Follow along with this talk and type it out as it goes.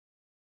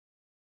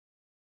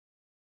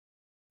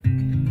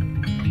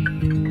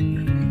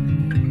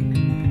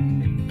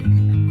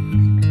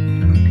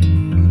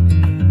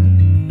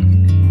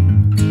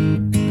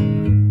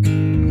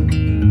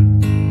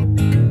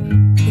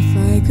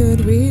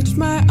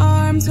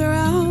arms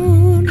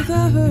around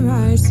the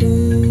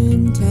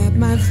horizon, tap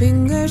my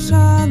fingers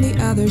on the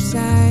other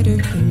side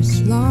of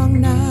this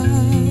long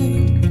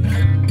night.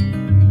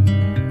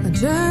 A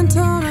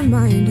gentle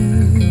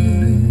reminder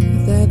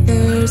that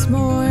there's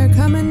more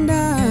coming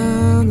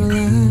down the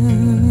line.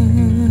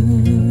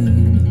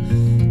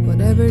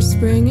 Whatever's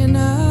springing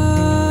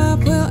up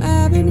will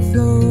ebb and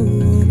flow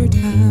over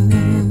time.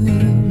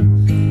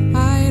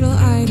 Idle,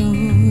 idle,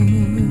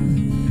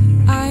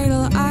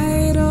 idle,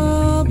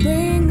 idle,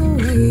 bring the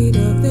weight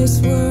of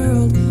this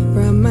world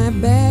from my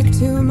back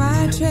to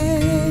my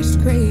chest.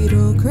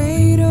 Cradle,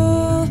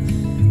 cradle,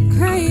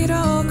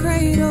 cradle,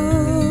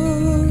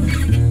 cradle,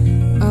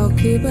 I'll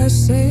keep us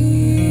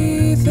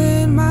safe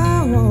in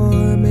my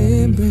warm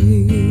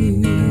embrace.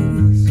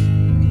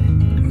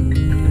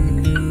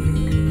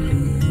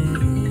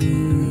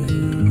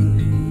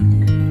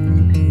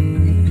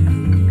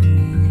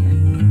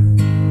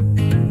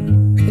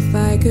 If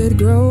I could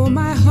grow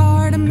my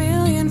heart a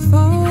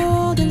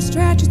millionfold and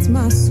stretch its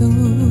muscle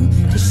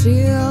to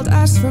shield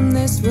us from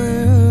this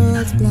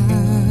world's blight,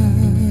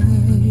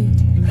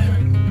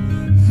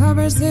 a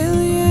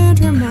resilient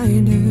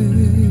reminder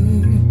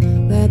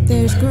that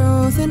there's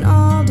growth in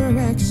all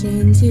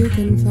directions you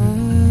can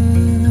find.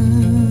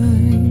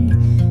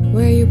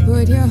 Where you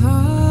put your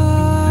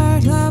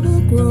heart, love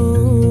will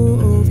grow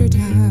over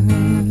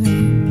time.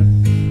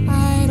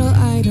 Idle,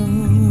 idle,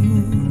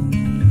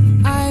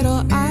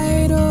 idle,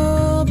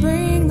 idle,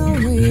 bring the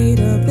weight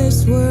of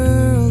this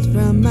world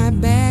from my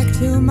back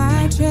to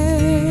my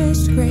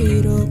chest.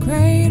 Cradle,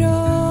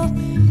 cradle,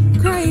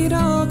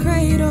 cradle,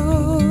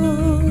 cradle,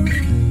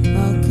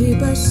 I'll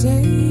keep us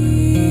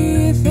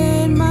safe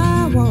in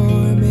my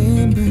warm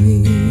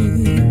embrace.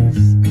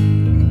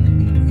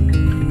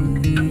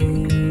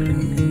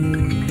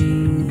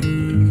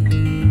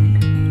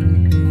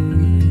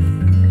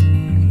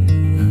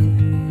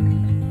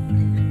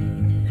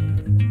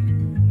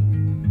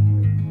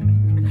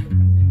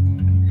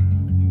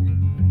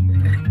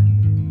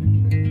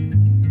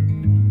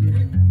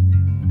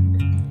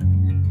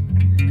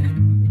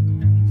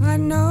 I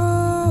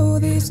know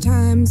these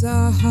times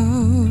are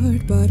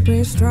hard, but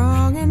we're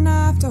strong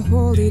enough to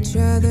hold each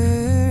other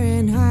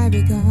in high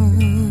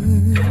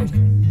regard.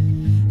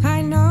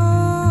 I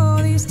know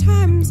these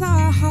times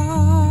are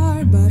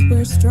hard, but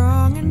we're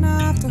strong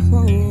enough to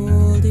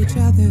hold each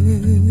other.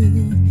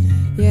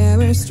 Yeah,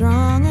 we're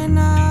strong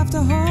enough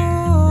to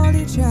hold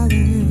each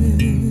other.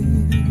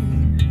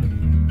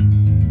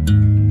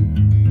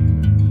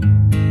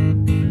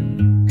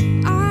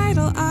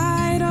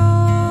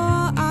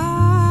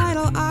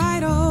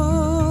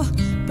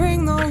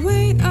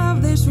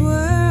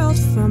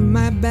 From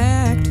my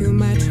back to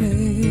my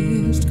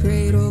chest.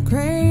 Cradle,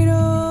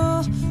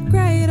 cradle,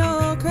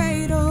 cradle,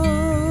 cradle,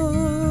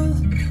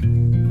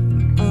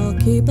 I'll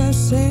keep us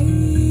safe.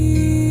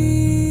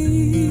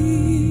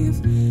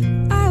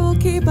 I will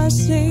keep us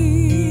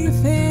safe.